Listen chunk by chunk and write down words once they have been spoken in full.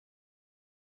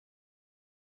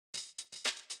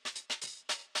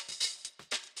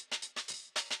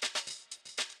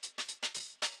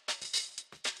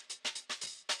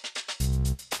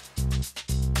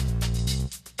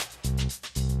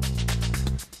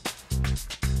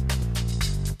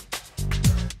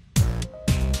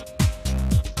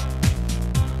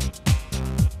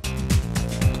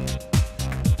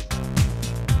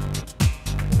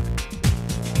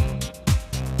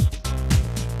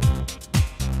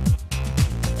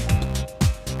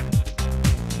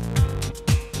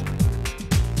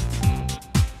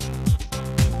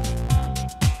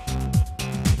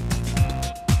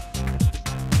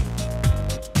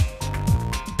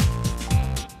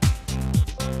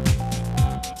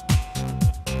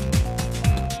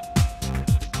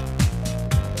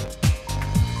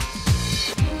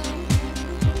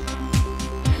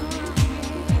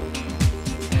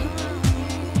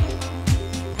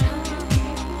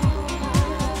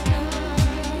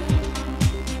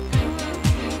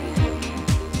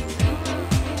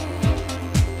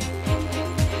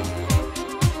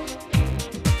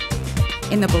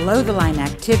the below-the-line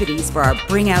activities for our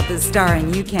Bring Out the Star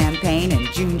in You campaign in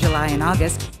June, July, and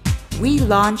August, we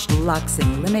launched Lux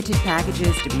in limited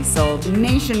packages to be sold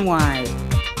nationwide.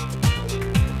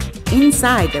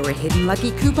 Inside, there were hidden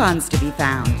lucky coupons to be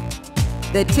found,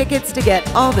 the tickets to get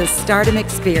all the Stardom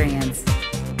experience.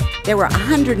 There were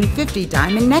 150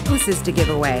 diamond necklaces to give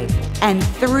away, and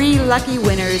 3 lucky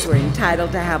winners were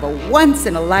entitled to have a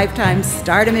once-in-a-lifetime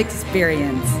Stardom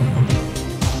experience.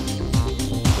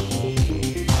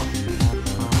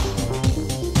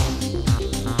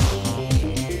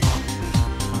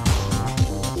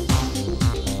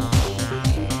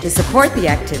 To support the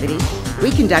activity, we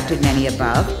conducted many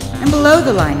above and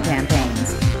below-the-line campaigns,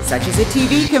 such as a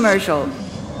TV commercial,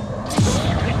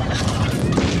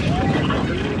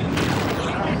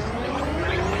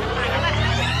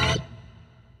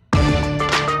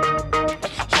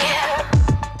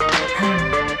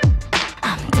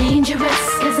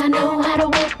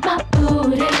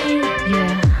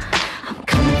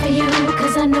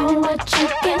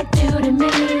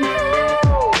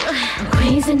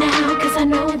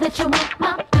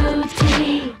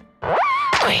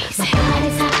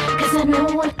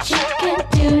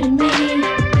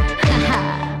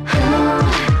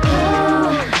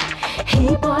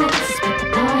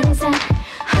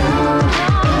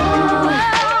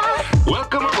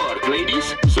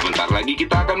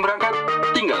 kita akan berangkat,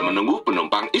 tinggal menunggu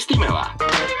penumpang istimewa.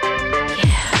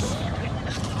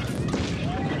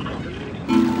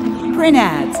 Print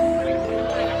ads,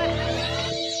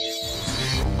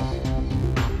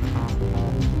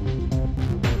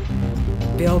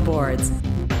 billboards,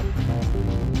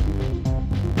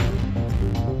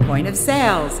 point of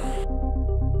sales,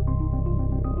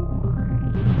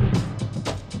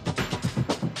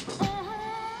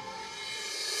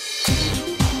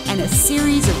 and a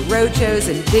series of roadshows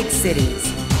in big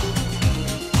cities.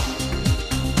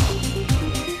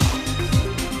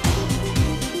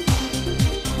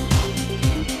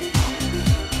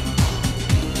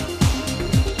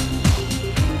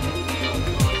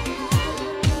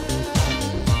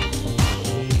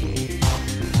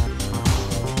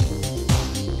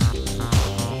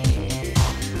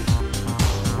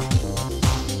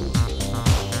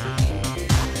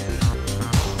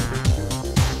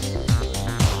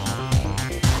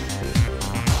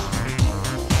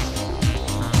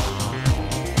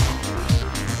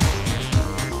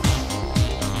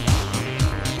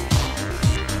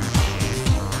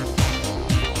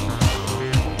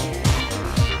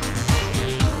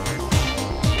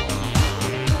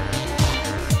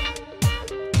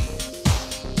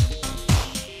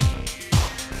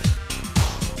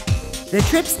 The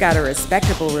trips got a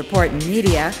respectable report in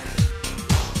media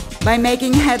by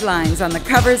making headlines on the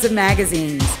covers of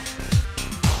magazines.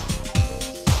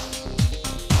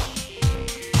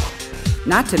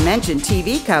 Not to mention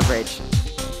TV coverage.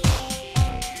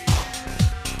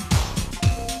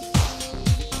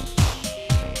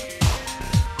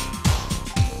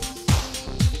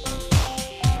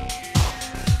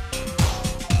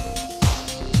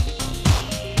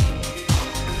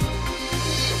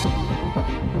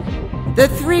 The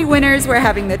 3 winners were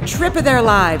having the trip of their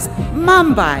lives.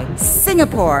 Mumbai,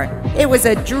 Singapore. It was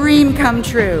a dream come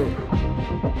true.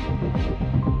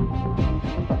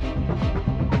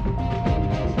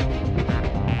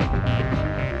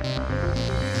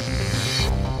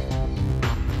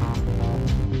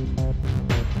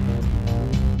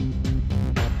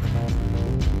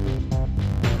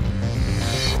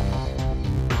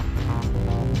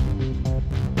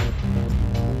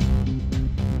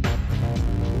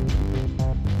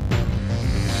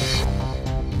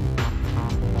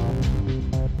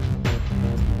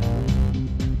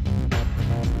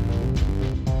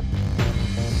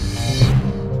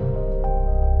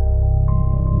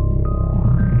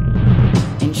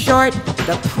 In short,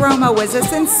 the promo was a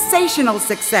sensational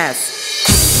success.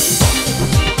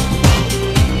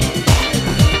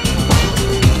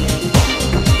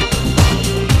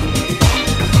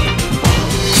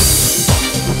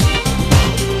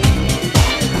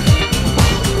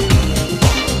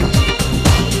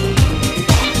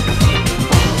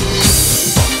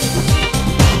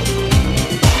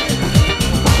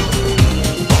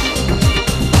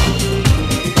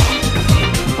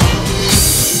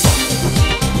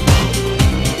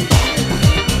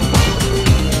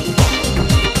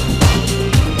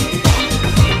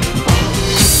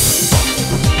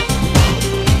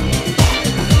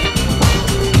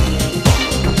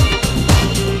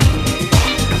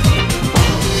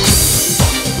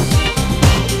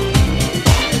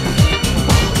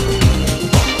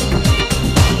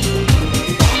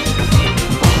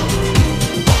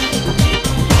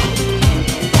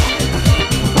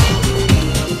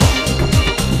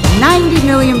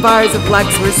 million bars of Lux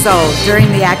were sold during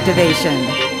the activation.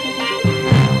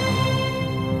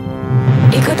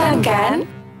 Ikutan kan?